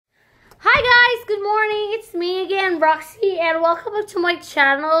good morning. It's me again, Roxy, and welcome to my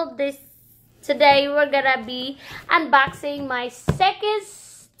channel. Today we're gonna be unboxing my second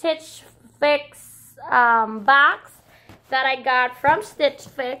Stitch Fix box that I got from Stitch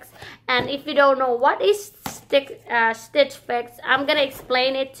Fix. And if you don't know what is Stitch Fix, I'm gonna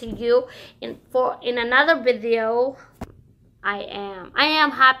explain it to you in another video. I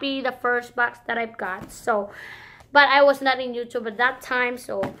am happy the first box that I've got, but I was not in YouTube at that time,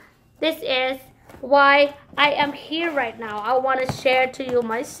 so this is why I am here right now. I want to share to you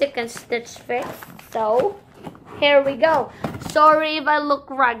my second Stitch Fix. So here we go. Sorry if I look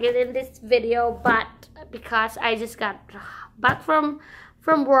rugged in this video, but because I just got back from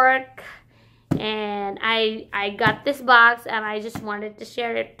work and I got this box and I just wanted to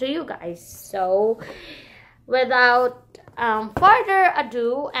share it to you guys. So without further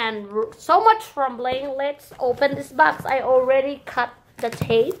ado and so much rumbling, let's open this box. I already cut the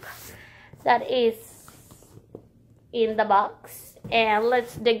tape that is in the box, and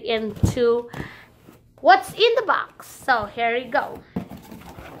let's dig into what's in the box. So here you go.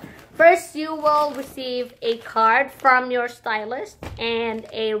 First, you will receive a card from your stylist and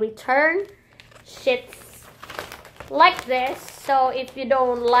a return sheets like this. So if you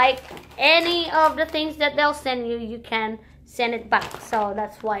don't like any of the things that they'll send you, you can send it back. So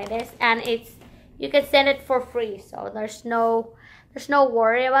that's why it is, and you can send it for free. So there's no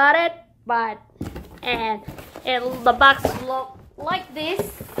worry about it. The box look like this.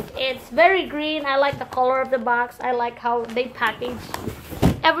 It's very green. I like the color of the box. I like how they package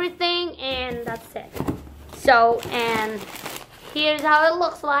everything, and that's it. So, and here's how it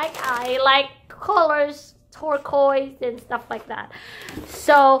looks like. I like colors, turquoise and stuff like that.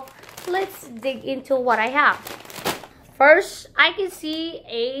 So let's dig into what I have. First, I can see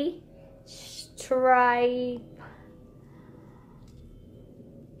a stripe.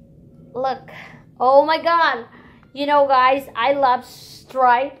 Look, oh my god, you know guys, I love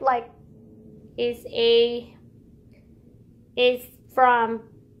stripe. Like, it's from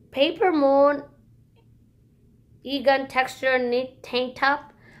Paper Moon Egan Texture Knit Tank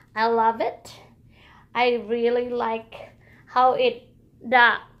Top. I love it. I really like how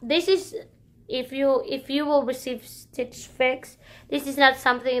this is, if you will receive Stitch Fix, this is not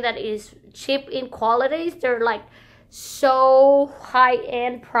something that is cheap in qualities. They're like so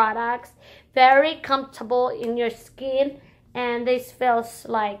high-end products, very comfortable in your skin, and this feels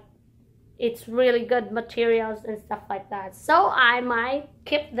like it's really good materials and stuff like that. So I might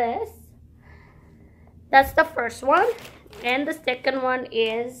keep this. That's the first one. And the second one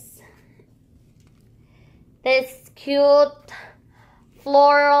is this cute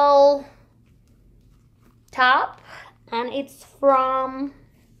floral top, and it's from,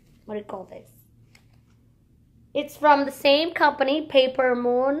 what do you call this? It's from the same company, Paper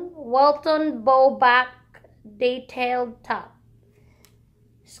Moon, Welton Bow Back Detailed Top.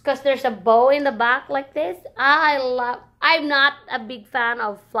 Because there's a bow in the back like this. I'm not a big fan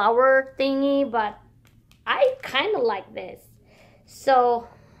of flower thingy, but I kind of like this. So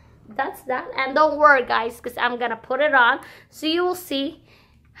that's that. And don't worry guys, because I'm gonna put it on so you will see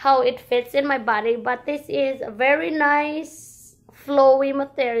how it fits in my body. But this is a very nice flowy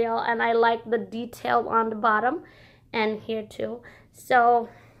material, and I like the detail on the bottom and here too. So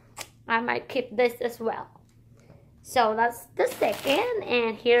I might keep this as well. So that's the second,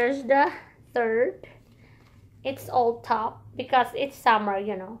 and here's the third. It's all top because it's summer,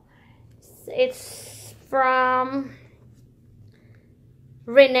 you know. It's from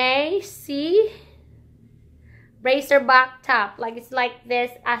Renee C. Razorback top. Like, it's like this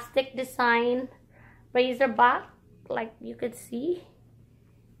Aztec design razorback, like you could see.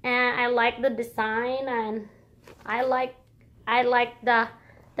 And I like the design, and I like the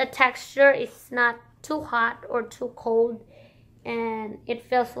texture. It's not too hot or too cold, and it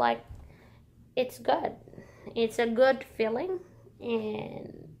feels like it's good. It's a good feeling,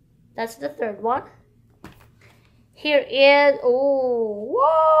 and that's the third one. Here is, oh,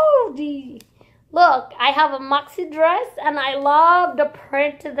 whoa, look, I have a maxi dress, and I love the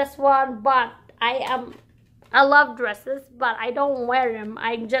print of this one, but I love dresses, but I don't wear them.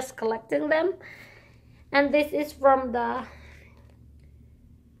 I'm just collecting them. And this is from the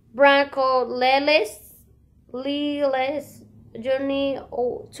brand called Lelis Journey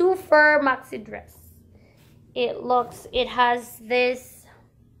 2 Fur Maxi Dress. It has this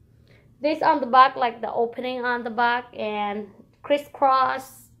on the back, like the opening on the back, and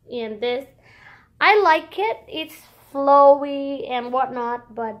crisscross in this. I like it. It's flowy and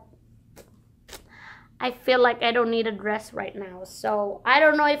whatnot, but I feel like I don't need a dress right now. So I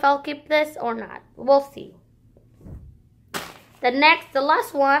don't know if I'll keep this or not. We'll see. The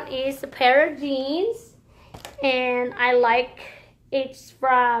last one is a pair of jeans, and I like it's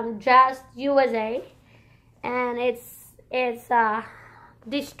from Just USA, and it's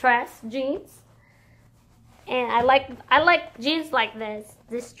distressed jeans, and I like jeans like this,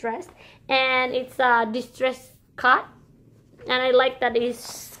 distressed, and it's a distressed cut, and I like that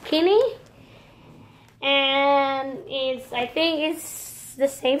it's skinny, and I think it's the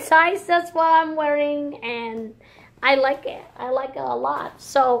same size. That's what I'm wearing, and I like it a lot.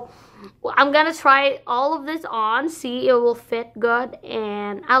 So I'm gonna try all of this on, see it will fit good,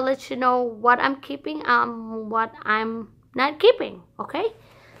 and I'll let you know what I'm keeping, what I'm not keeping. Okay,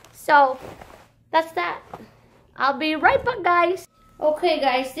 so that's that. I'll be right back, guys. Okay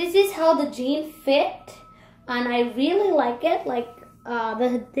guys, this is how the jean fit, and I really like it. Like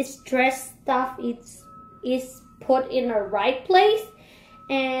this dress stuff is put in the right place,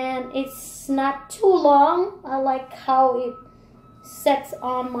 and it's not too long. I like how it sets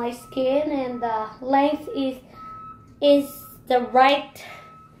on my skin, and the length is the right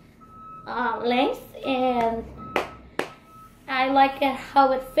length, and I like it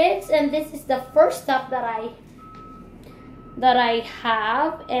how it fits. And this is the first stuff that I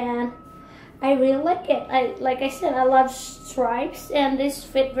have, and I really like it. Like I said, I love stripes, and this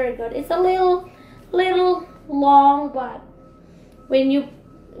fit very good. It's a little long, but when you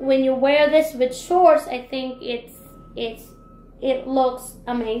wear this with shorts, I think it looks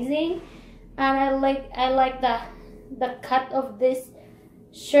amazing. And I like the cut of this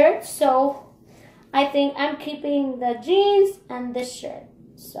shirt, so I think I'm keeping the jeans and this shirt.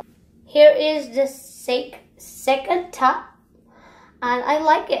 So here is the second top, and I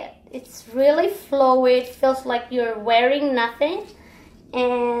like it. It's really flowy. It feels like you're wearing nothing,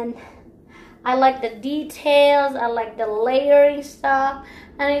 and I like the details. I like the layering stuff,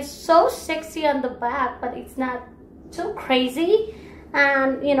 and it's so sexy on the back, but it's not too crazy.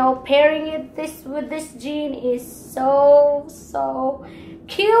 And you know, pairing it with this jean is so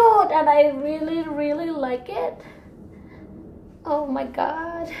cute, and I really like it. Oh my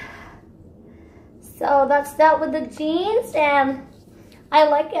god. So that's that with the jeans, and I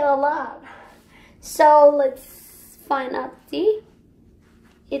like it a lot. So let's find out. See,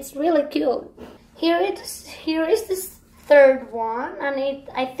 it's really cute. Here is this third one, and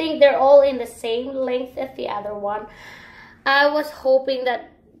I think they're all in the same length as the other one. I was hoping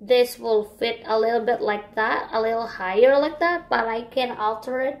that this will fit a little bit like that, a little higher like that, but I can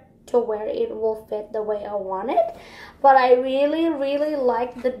alter it to where it will fit the way I want it. But I really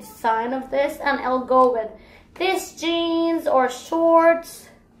like the design of this, and I'll go with this jeans or shorts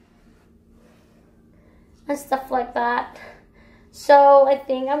and stuff like that. So I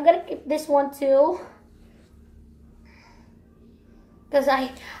think I'm gonna keep this one too, because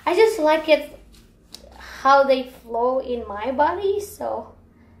I just like it how they flow in my body. So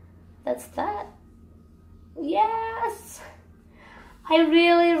that's that. Yes, I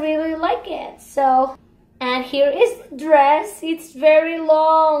really like it. So, and here is the dress. It's very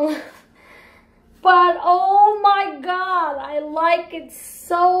long, but oh my god, I like it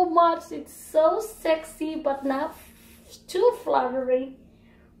so much. It's so sexy, but not too fluttery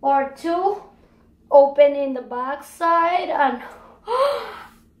or too open in the back side. And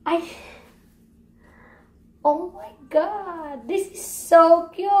oh my god, this is so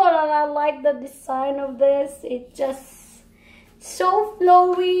cute, and I like the design of this. It's just so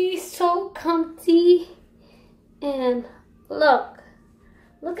flowy, so comfy, and look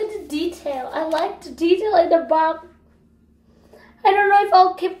at the detail. I like the detail in the back. I don't know if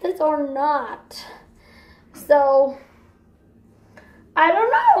I'll keep this or not, so I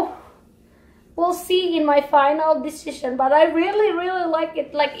don't know. We'll see in my final decision, but I really like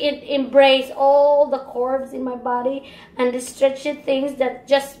it. Like, it embraces all the curves in my body and the stretchy things that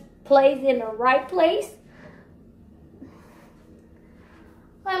just plays in the right place.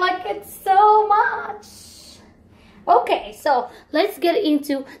 I like it so much. Okay, so let's get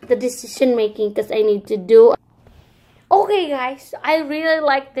into the decision making, because I need to do. Okay guys, I really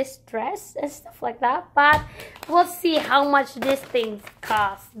like this dress and stuff like that, but we'll see how much this thing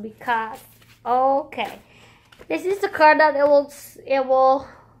costs, because okay, this is the card that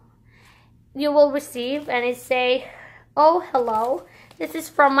you will receive, and it say, oh hello, this is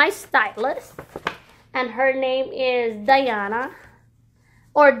from my stylist, and her name is Diana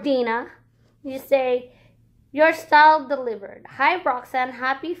or Dina. You say, your style delivered. Hi Roxanne,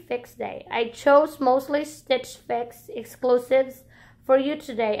 happy Fix Day. I chose mostly Stitch Fix exclusives for you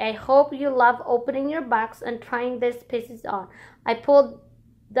today. I hope you love opening your box and trying these pieces on. I pulled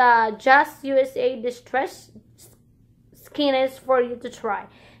the Just USA distressed skinnies for you to try.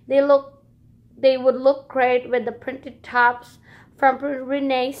 They would look great with the printed tops from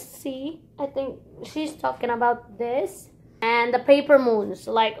Renee C. I think she's talking about this. And the paper moons,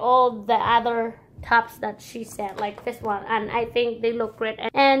 like all the other tops that she sent, like this one. And I think they look great.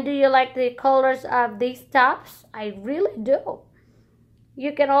 And do you like the colors of these tops? I really do.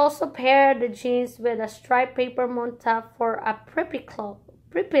 You can also pair the jeans with a striped paper moon top for a preppy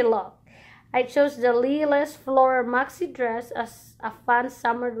look. I chose the Leeless Floral Maxi dress as a fun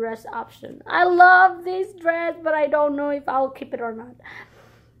summer dress option. I love this dress, but I don't know if I'll keep it or not.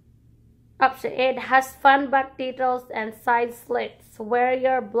 Option. It has fun back details and side slits. Wear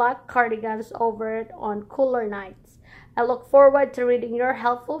your black cardigans over it on cooler nights. I look forward to reading your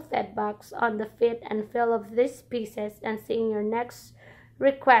helpful feedbacks on the fit and feel of these pieces and seeing your next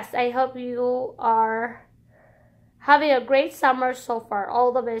request. I hope you are having a great summer so far.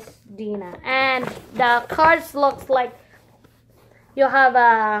 All the best, Dina. And the cards looks like you have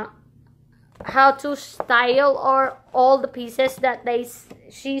a how to style or all the pieces that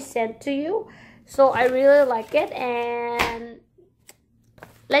she sent to you. So I really like it. And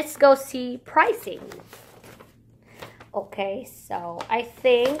let's go see pricing. Okay, so I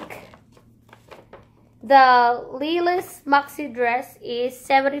think the Leeless Maxi dress is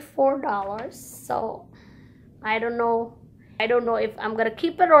 $74. So I don't know if I'm gonna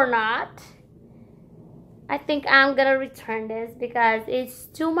keep it or not. I think I'm gonna return this because it's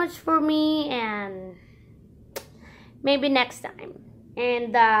too much for me, and maybe next time.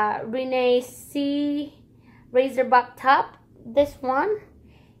 And the Renee C Razorback top, this one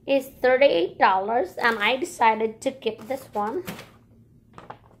is $38, and I decided to keep this one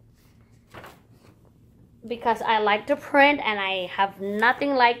because I like the print and I have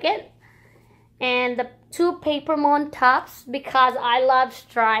nothing like it. And the two paper moon tops because I love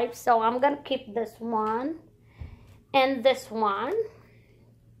stripes, so I'm gonna keep this one and this one.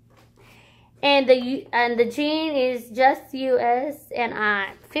 And the jean is just US and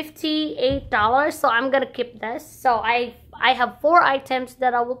 $58, so I'm gonna keep this. So I have 4 items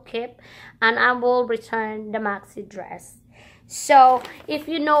that I will keep, and I will return the maxi dress. So if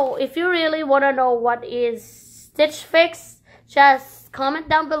you really want to know what is Stitch Fix, just comment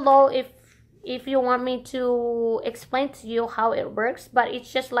down below if you want me to explain to you how it works. But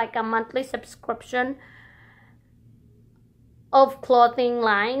it's just like a monthly subscription of clothing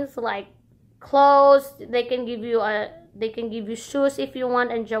lines, like clothes. They can give you shoes if you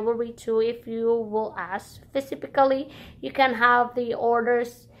want, and jewelry too if you will ask specifically. You can have the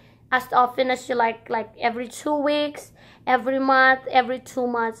orders as often as you like every 2 weeks, every month, every 2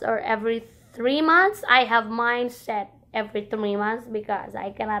 months, or every 3 months. I have mine set every 3 months because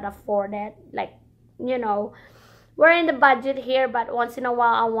I cannot afford it. Like, we're in the budget here, but once in a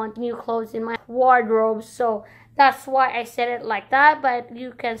while I want new clothes in my wardrobe, so that's why I set it like that. But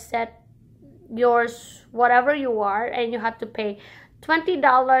you can set yours whatever you are, and you have to pay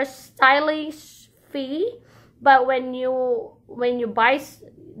 $20 styling fee. But when you buy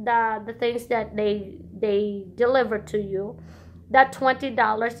the things that they deliver to you, that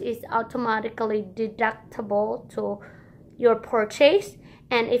 $20 is automatically deductible to your purchase.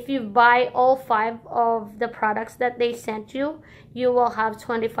 And if you buy all 5 of the products that they sent you, you will have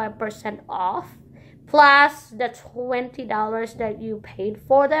 25% off plus the $20 that you paid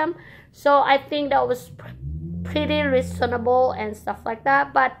for them. So I think that was pretty reasonable and stuff like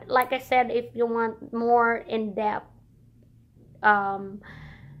that. But like I said, if you want more in-depth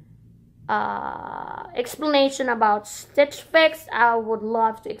explanation about Stitch Fix, I would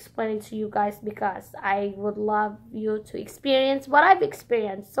love to explain it to you guys, because I would love you to experience what I've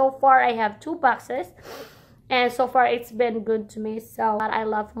experienced. So far I have 2 boxes, and so far it's been good to me. So I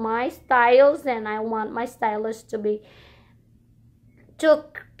love my styles, and I want my stylist to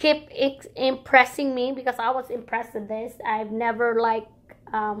keep impressing me, because I was impressed with this. I've never liked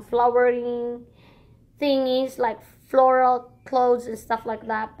flowering thingies, like floral clothes and stuff like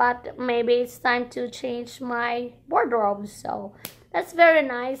that, but maybe it's time to change my wardrobe. So that's very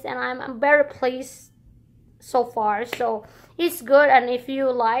nice, and I'm very pleased so far. So it's good, and if you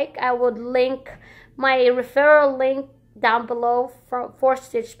like, I would link my referral link down below for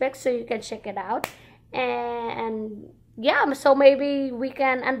Stitch Fix, so you can check it out. And yeah, so maybe we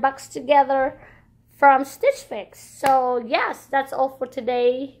can unbox together from Stitch Fix. So yes, that's all for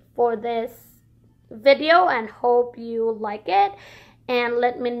today for this video, and hope you like it. And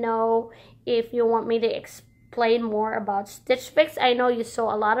let me know if you want me to explain more about Stitch Fix. I know you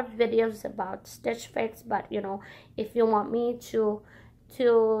saw a lot of videos about Stitch Fix, but if you want me to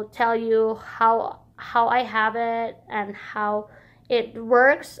tell you how I have it and how it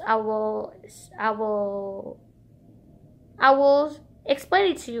works, I will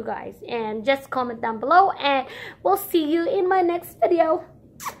explain it to you guys. And just comment down below, and we'll see you in my next video.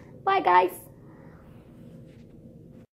 Bye guys.